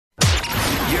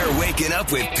You're waking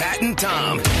up with Pat and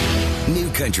Tom. New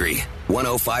Country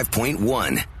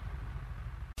 105.1.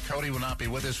 Cody will not be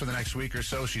with us for the next week or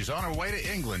so. She's on her way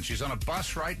to England. She's on a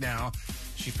bus right now.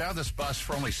 She found this bus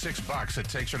for only $6. It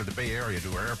takes her to the Bay Area to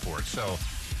her airport. So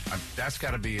that's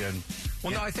got to be an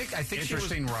I think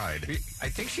interesting ride. I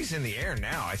think she's in the air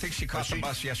now. I think she caught the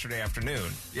bus yesterday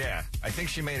afternoon. Yeah, I think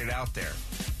she made it out there.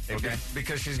 Okay.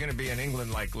 Because she's going to be in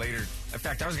England like later. In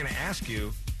fact, I was going to ask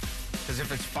you, because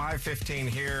if it's 5:15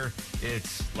 here,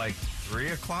 it's like 3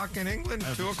 o'clock in England,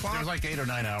 2 o'clock? There's like 8 or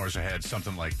 9 hours ahead,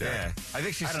 something like that. Yeah. I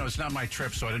think I don't know. It's not my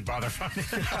trip, so I didn't bother finding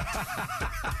it.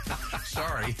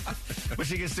 Sorry. But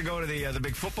she gets to go to the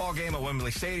big football game at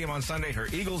Wembley Stadium on Sunday. Her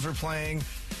Eagles are playing.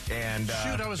 And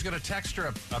Shoot, I was going to text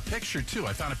her a picture, too.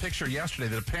 I found a picture yesterday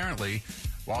that apparently,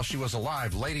 while she was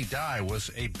alive, Lady Di was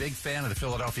a big fan of the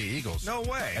Philadelphia Eagles. No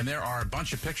way. And there are a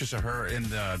bunch of pictures of her in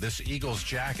this Eagles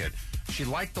jacket. She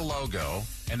liked the logo,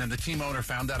 and then the team owner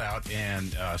found that out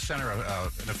and sent her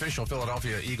an official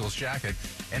Philadelphia Eagles jacket.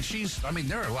 And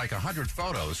there are like 100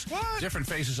 photos, different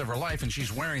phases of her life, and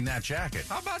she's wearing that jacket.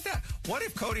 How about that? What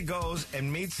if Cody goes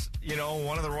and meets,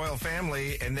 one of the royal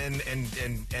family, and then and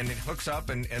it hooks up,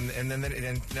 and then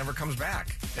it never comes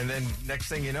back, and then next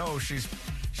thing you know, she's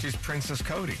Princess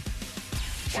Cody.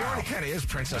 She already kind of is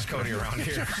Princess Cody around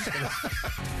here.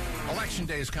 Election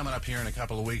Day is coming up here in a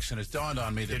couple of weeks, and it's dawned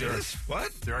on me that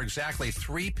there are exactly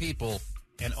 3 people,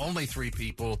 and only 3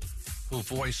 people, who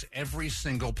voice every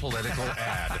single political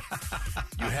ad.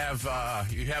 You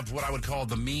have what I would call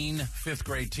the mean 5th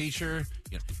grade teacher.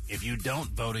 If you don't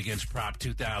vote against Prop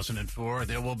 2004,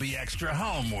 there will be extra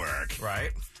homework.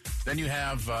 Right. Then you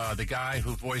have the guy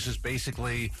who voices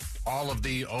basically all of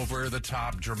the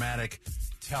over-the-top dramatic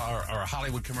or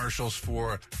Hollywood commercials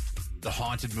for the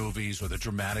haunted movies or the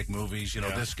dramatic movies.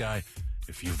 This guy,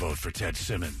 if you vote for Ted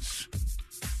Simmons,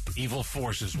 evil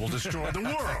forces will destroy the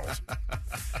world.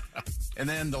 And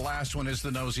then the last one is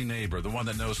the nosy neighbor, the one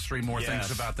that knows 3 more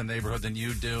things about the neighborhood than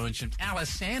you do. And Alice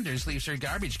Sanders leaves her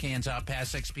garbage cans out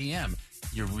past 6 p.m.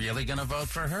 You're really going to vote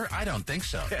for her? I don't think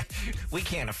so. We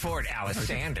can't afford Alice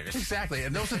Sanders. Exactly.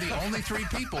 And those are the only 3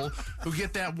 people who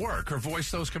get that work or voice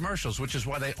those commercials, which is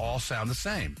why they all sound the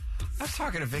same. I was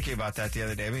talking to Vicky about that the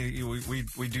other day. I mean,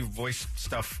 we do voice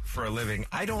stuff for a living.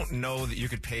 I don't know that you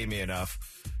could pay me enough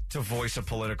to voice a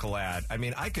political ad. I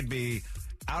mean, I could be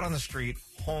out on the street,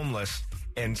 homeless,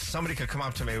 and somebody could come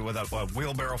up to me with a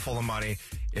wheelbarrow full of money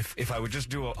if I would just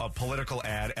do a political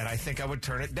ad, and I think I would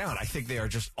turn it down. I think they are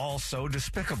just all so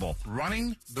despicable.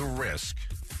 Running the risk.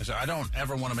 I don't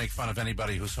ever want to make fun of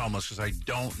anybody who's homeless because I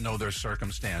don't know their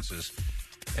circumstances.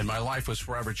 And my life was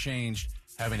forever changed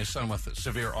having a son with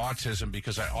severe autism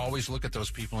because I always look at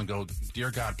those people and go, dear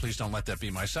God, please don't let that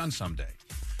be my son someday.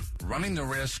 Running the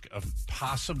risk of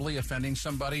possibly offending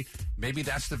somebody, maybe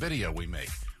that's the video we make.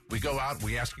 We go out,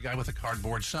 we ask a guy with a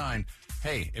cardboard sign,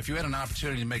 hey, if you had an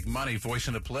opportunity to make money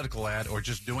voicing a political ad or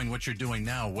just doing what you're doing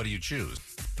now, what do you choose?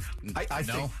 I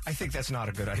think that's not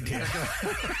a good idea.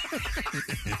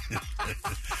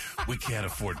 We can't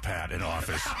afford Pat in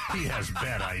office. He has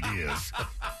bad ideas.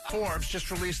 Forbes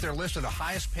just released their list of the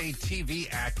highest paid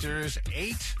TV actors.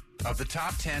 8 of the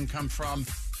top 10 come from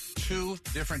 2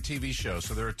 different TV shows.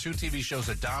 So there are 2 TV shows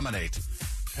that dominate.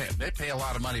 They pay a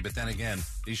lot of money, but then again,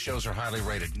 these shows are highly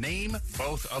rated. Name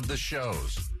both of the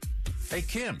shows. Hey,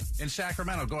 Kim, in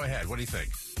Sacramento, go ahead. What do you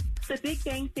think? The Big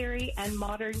Bang Theory and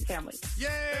Modern Family.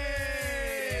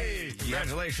 Yay!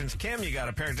 Congratulations, Kim. You got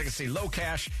a pair of tickets to see Low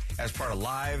Cash as part of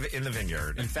Live in the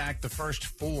Vineyard. In fact, the first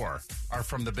 4 are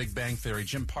from The Big Bang Theory.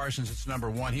 Jim Parsons, it's number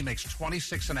 1. He makes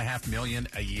 $26.5 million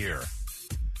a year.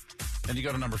 Then you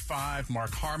go to number 5,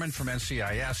 Mark Harmon from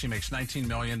NCIS. He makes $19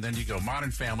 million. Then you go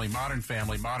Modern Family, Modern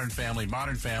Family, Modern Family,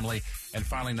 Modern Family. And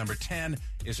finally, number 10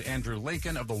 is Andrew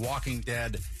Lincoln of The Walking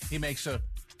Dead. He makes a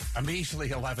measly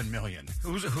 $11 million.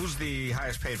 Who's the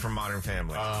highest paid from Modern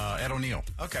Family? Ed O'Neill.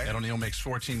 Okay. Ed O'Neill makes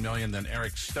 $14 million. Then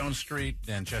Eric Stonestreet.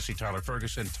 Then Jesse Tyler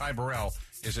Ferguson. Ty Burrell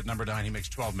is at number 9. He makes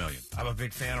 $12 million. I'm a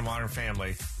big fan of Modern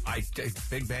Family.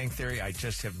 Big Bang Theory, I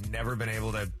just have never been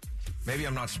able to. Maybe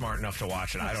I'm not smart enough to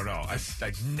watch it. I don't know.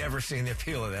 I've never seen the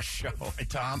appeal of that show. Hey,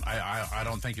 Tom, I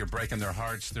don't think you're breaking their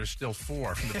hearts. There's still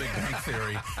 4 from The Big Bang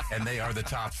Theory, and they are the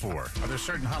top 4. Are there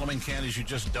certain Halloween candies you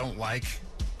just don't like?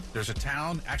 There's a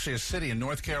town, actually a city in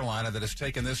North Carolina that has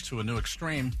taken this to a new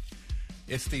extreme.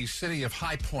 It's the city of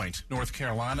High Point, North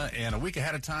Carolina, and a week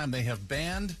ahead of time they have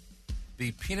banned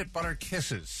the peanut butter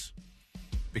kisses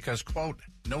because, quote,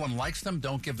 no one likes them,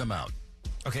 don't give them out.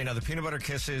 Okay, now the peanut butter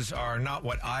kisses are not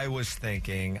what I was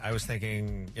thinking. I was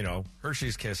thinking,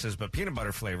 Hershey's Kisses, but peanut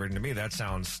butter flavored. And to me, that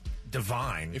sounds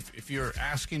divine. If you're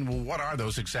asking, well, what are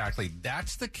those exactly?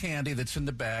 That's the candy that's in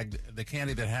the bag, the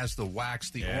candy that has the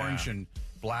wax, the orange and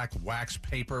black wax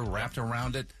paper wrapped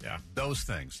around it. Yeah. Those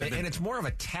things. And it's more of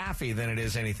a taffy than it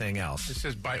is anything else. It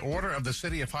says, by order of the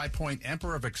City of High Point,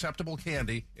 Emperor of Acceptable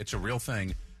Candy, it's a real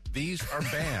thing, these are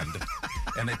banned.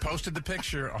 And they posted the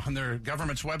picture on their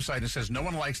government's website and it says, no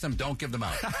one likes them, don't give them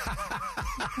out.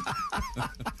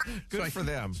 Good for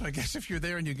them. So I guess if you're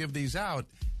there and you give these out,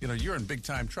 you're in big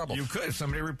time trouble. You could if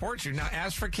somebody reports you. Now,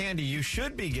 as for candy you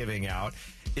should be giving out,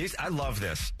 I love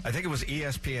this. I think it was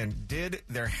ESPN did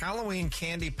their Halloween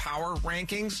candy power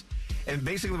rankings. And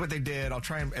basically what they did, I'll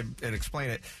try and explain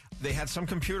it. They had some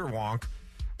computer wonk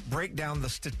break down the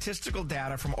statistical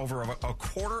data from over a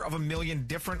 250,000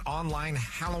 different online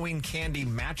Halloween candy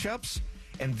matchups.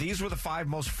 And these were the 5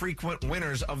 most frequent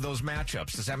winners of those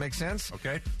matchups. Does that make sense?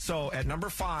 Okay. So at number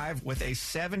 5 with a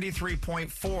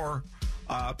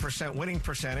 73.4% winning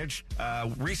percentage,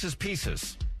 Reese's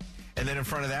Pieces. And then in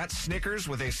front of that, Snickers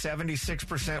with a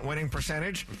 76% winning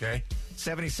percentage. Okay.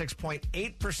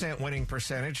 76.8% winning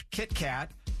percentage. Kit Kat.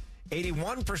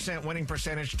 81% winning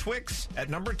percentage. Twix at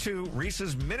number 2.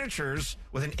 Reese's Miniatures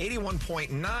with an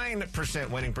 81.9%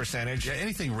 winning percentage. Yeah,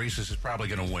 anything Reese's is probably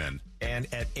going to win. And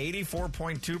at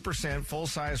 84.2%,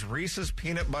 full-size Reese's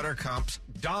Peanut Butter Cups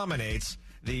dominates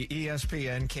the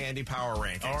ESPN Candy Power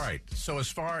Rankings. All right. So as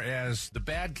far as the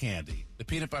bad candy, the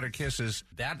Peanut Butter Kisses,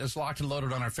 that is locked and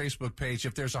loaded on our Facebook page.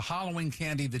 If there's a Halloween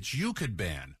candy that you could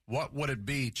ban, what would it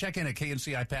be? Check in at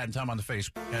KNCI Pat and Tom on the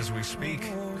Facebook. As we speak,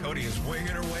 Cody is winging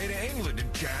her way to England to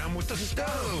jam with the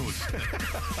Stones.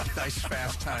 Nice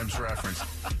Fast Times reference.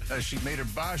 She made her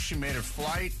bus, she made her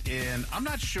flight, and I'm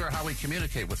not sure how we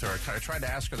communicate with her. I tried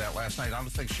to ask her that last night. I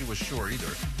don't think she was sure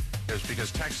either.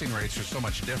 Because texting rates are so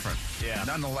much different. Yeah.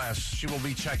 Nonetheless, she will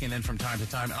be checking in from time to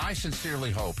time, and I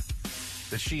sincerely hope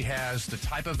that she has the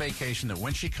type of vacation that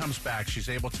when she comes back, she's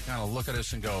able to kind of look at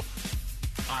us and go,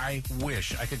 I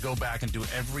wish I could go back and do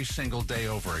every single day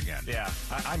over again. Yeah,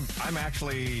 I'm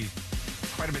actually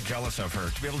quite a bit jealous of her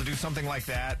to be able to do something like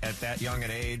that at that young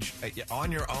an age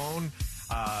on your own.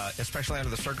 Especially under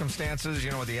the circumstances,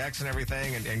 with the ex and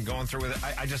everything and going through with it.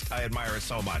 I admire it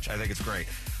so much. I think it's great.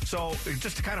 So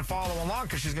just to kind of follow along,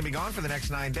 because she's going to be gone for the next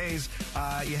 9 days,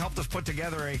 you helped us put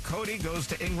together a Cody Goes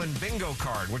to England bingo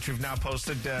card, which we've now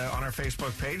posted on our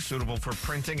Facebook page, suitable for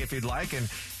printing if you'd like. And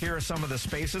here are some of the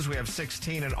spaces. We have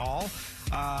 16 in all.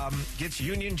 Gets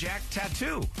Union Jack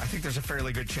tattoo. I think there's a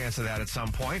fairly good chance of that at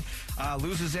some point.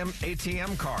 Loses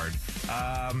ATM card.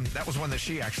 That was one that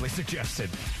she actually suggested.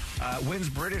 Wins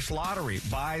British lottery,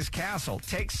 buys castle,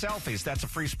 takes selfies. That's a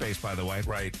free space, by the way.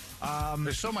 Right.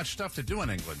 There's so much stuff to do in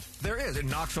England. There is. It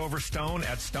knocks over Stone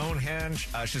at Stonehenge.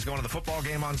 She's going to the football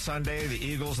game on Sunday, the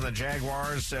Eagles and the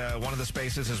Jaguars. One of the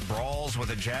spaces is brawls with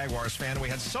a Jaguars fan. We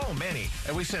had so many.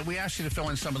 And we asked you to fill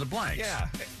in some of the blanks. Yeah.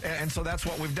 And so that's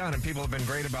what we've done. And people have been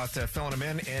great about filling them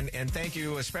in. And thank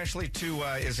you especially to,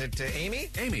 is it Amy?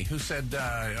 Amy, who said,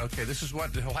 okay, this is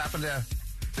what will happen to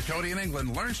Cody in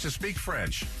England. Learns to speak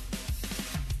French.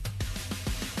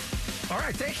 All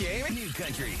right, thank you, Amy. New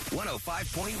Country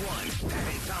 105.1.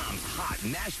 Pat and Tom's Hot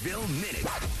Nashville Minute.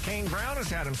 Kane Brown has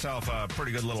had himself a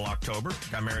pretty good little October.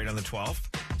 Got married on the 12th.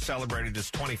 Celebrated his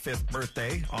 25th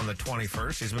birthday on the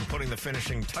 21st. He's been putting the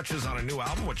finishing touches on a new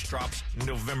album, which drops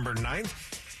November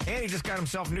 9th. And he just got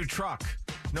himself a new truck.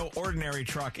 No ordinary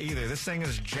truck either. This thing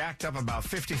is jacked up about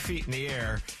 50 feet in the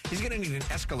air. He's going to need an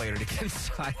escalator to get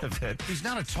inside of it. He's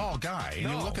not a tall guy. And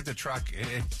No. you look at the truck,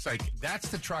 it's like, that's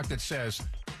the truck that says,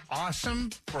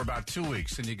 awesome for about 2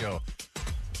 weeks. And you go,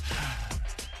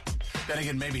 then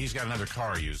again, maybe he's got another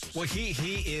car he uses. Well, he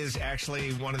is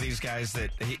actually one of these guys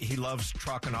that he loves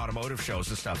truck and automotive shows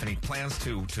and stuff, and he plans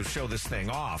to show this thing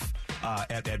off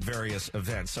at various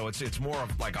events. So it's more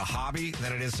of like a hobby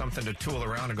than it is something to tool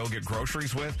around and go get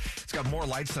groceries with. It's got more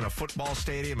lights than a football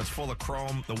stadium. It's full of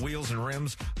chrome. The wheels and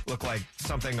rims look like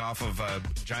something off of a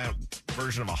giant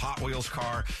version of a Hot Wheels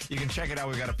car. You can check it out.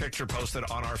 We've got a picture posted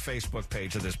on our Facebook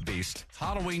page of this beast.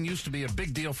 Halloween used to be a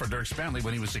big deal for Dirk Bentley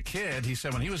when he was a kid. He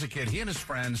said when he was a kid, he and his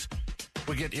friends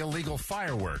would get illegal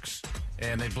fireworks.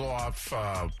 And they'd blow off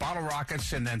bottle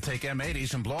rockets and then take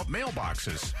M80s and blow up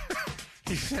mailboxes.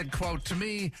 He said, quote, to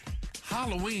me,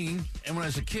 Halloween, and when I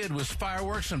was a kid, was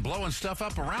fireworks and blowing stuff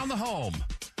up around the home.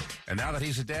 And now that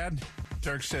he's a dad,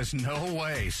 Dirk says, no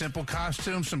way. Simple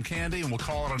costume, some candy, and we'll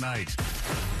call it a night.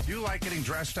 Do you like getting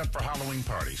dressed up for Halloween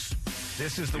parties?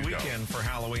 This is the weekend for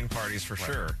Halloween parties for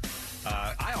sure.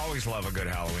 I always love a good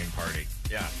Halloween party.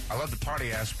 Yeah. I love the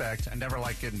party aspect. I never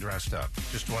liked getting dressed up.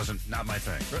 Just not my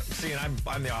thing. See, and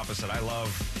I'm the opposite. I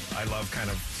love kind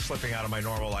of slipping out of my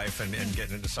normal life and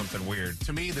getting into something weird.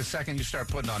 To me, the second you start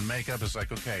putting on makeup, it's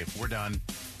like, okay, we're done.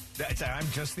 I'm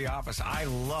just the opposite. I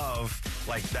love,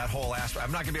 like, that whole aspect.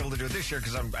 I'm not going to be able to do it this year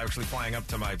because I'm actually flying up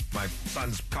to my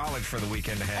son's college for the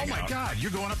weekend to hang out. Oh, my God.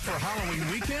 You're going up for a Halloween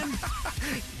weekend?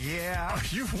 Yeah.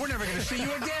 We're never going to see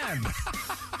you again.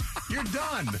 You're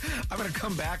done. I'm going to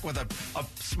come back with a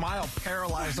smile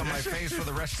paralyzed on my face for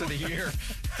the rest of the year.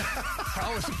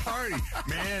 How was the party?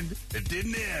 Man, it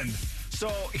didn't end.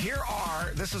 So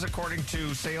this is according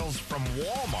to sales from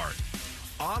Walmart.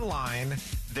 Online,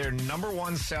 their number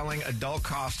one selling adult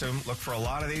costume. Look for a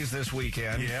lot of these this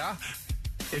weekend. Yeah?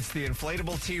 It's the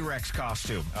inflatable T-Rex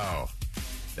costume. Oh.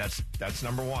 That's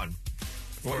number one.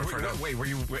 Wait, were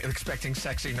you expecting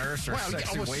sexy nurse or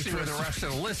sexy let's waitress? see where the rest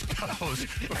of the list goes.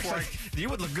 You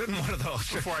would look good in one of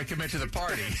those. Before I commit to the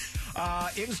party.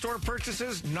 In-store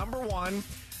purchases, number one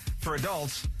for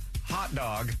adults, hot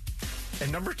dog.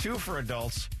 And number two for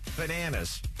adults,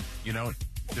 bananas. You know,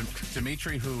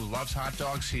 Dimitri, who loves hot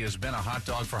dogs, he has been a hot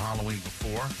dog for Halloween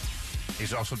before.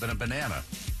 He's also been a banana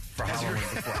for Halloween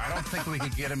before. I don't think we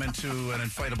could get him into an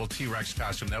inflatable T-Rex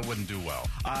costume. That wouldn't do well.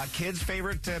 Kids'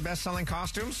 favorite best-selling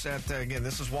costumes. Again,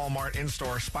 this is Walmart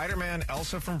in-store. Spider-Man,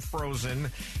 Elsa from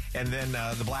Frozen, and then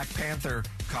the Black Panther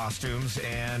costumes.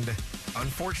 And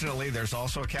unfortunately, there's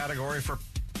also a category for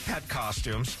pet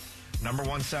costumes. Number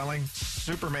one selling,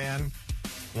 Superman,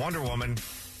 Wonder Woman,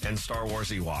 and Star Wars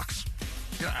Ewoks.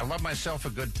 You know, I love myself a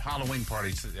good Halloween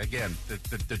party. Again,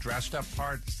 the dressed up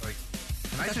part, it's like,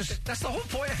 that's the whole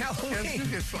point of Halloween.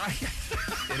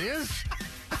 It is?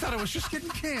 I thought it was just getting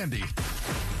candy.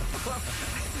 Well,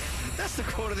 that's the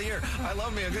quote of the year. I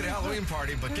love me a good Halloween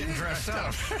party, but getting dressed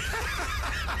up.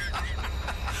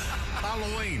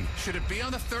 Halloween, should it be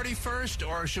on the 31st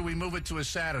or should we move it to a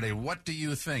Saturday? What do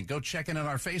you think? Go check in on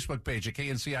our Facebook page at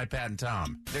KNCI Pat and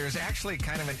Tom. There's actually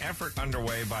kind of an effort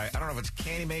underway by, I don't know if it's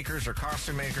candy makers or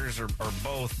costume makers or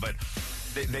both, but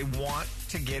they want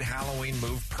to get Halloween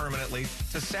moved permanently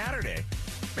to Saturday.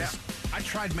 Yeah. I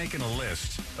tried making a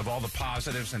list of all the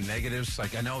positives and negatives.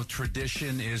 Like, I know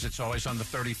tradition is it's always on the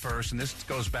 31st, and this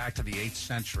goes back to the 8th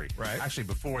century. Right. Actually,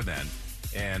 before then.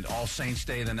 And All Saints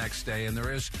Day the next day, and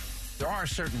there are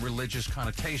certain religious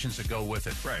connotations that go with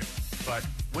it. Right. But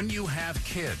when you have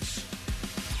kids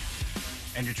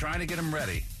and you're trying to get them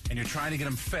ready and you're trying to get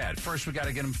them fed, first we got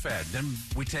to get them fed. Then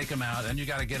we take them out. Then you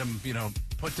got to get them,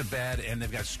 put to bed, and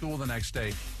they've got school the next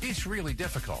day. It's really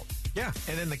difficult. Yeah.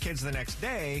 And then the kids the next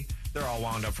day, they're all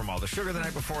wound up from all the sugar the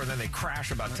night before, and then they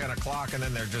crash about 10 o'clock, and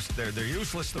then they're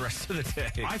useless the rest of the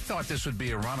day. I thought this would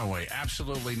be a runaway.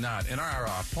 Absolutely not. In our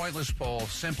pointless poll,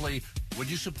 simply,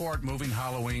 would you support moving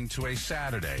Halloween to a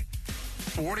Saturday?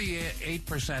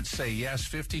 48% say yes,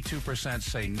 52%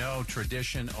 say no.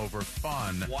 Tradition over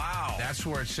fun. Wow. That's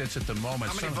where it sits at the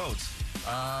moment. How many votes?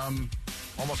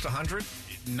 Almost 100?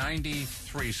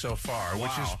 93 so far, wow.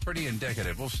 Which is pretty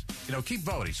indicative. We'll, keep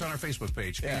voting. It's on our Facebook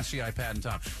page, KNCI Pat and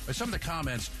Tom. But some of the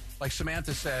comments, like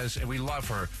Samantha says, and we love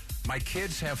her, my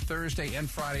kids have Thursday and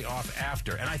Friday off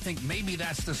after. And I think maybe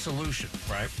that's the solution.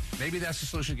 Right. Maybe that's the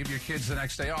solution, give your kids the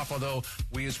next day off. Although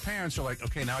we as parents are like,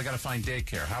 okay, now I got to find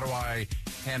daycare. How do I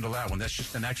handle that one? That's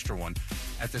just an extra one.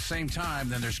 At the same time,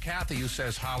 then there's Kathy who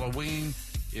says Halloween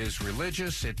is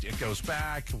religious. It goes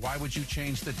back. Why would you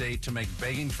change the date to make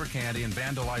begging for candy and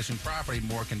vandalizing property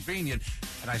more convenient?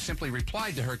 And I simply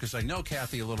replied to her because I know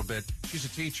Kathy a little bit. She's a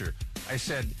teacher. I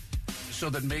said, so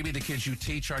that maybe the kids you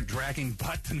teach aren't dragging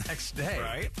butt the next day.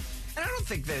 Right. And I don't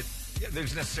think that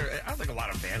there's necessarily, I don't think a lot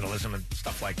of vandalism and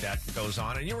stuff like that goes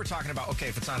on. And you were talking about, okay,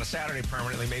 if it's on a Saturday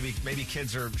permanently, maybe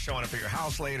kids are showing up at your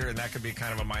house later, and that could be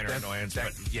kind of a minor annoyance.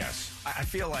 But yes. I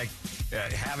feel like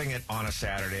having it on a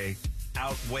Saturday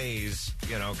outweighs,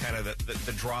 kind of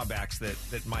the drawbacks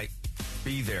that might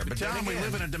be there. But Tom, we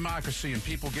live in a democracy and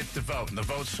people get to vote. And the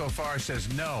vote so far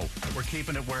says no, we're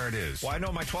keeping it where it is. Well, I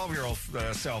know my 12-year-old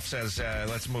self says,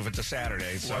 let's move it to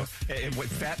Saturday. So what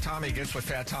Fat Tommy gets what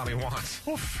Fat Tommy wants.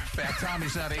 Oof, Fat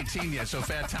Tommy's not 18 yet, so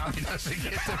Fat Tommy doesn't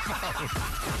get to vote.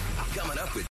 Coming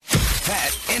up with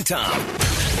Pat and Tom.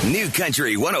 New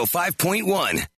Country 105.1.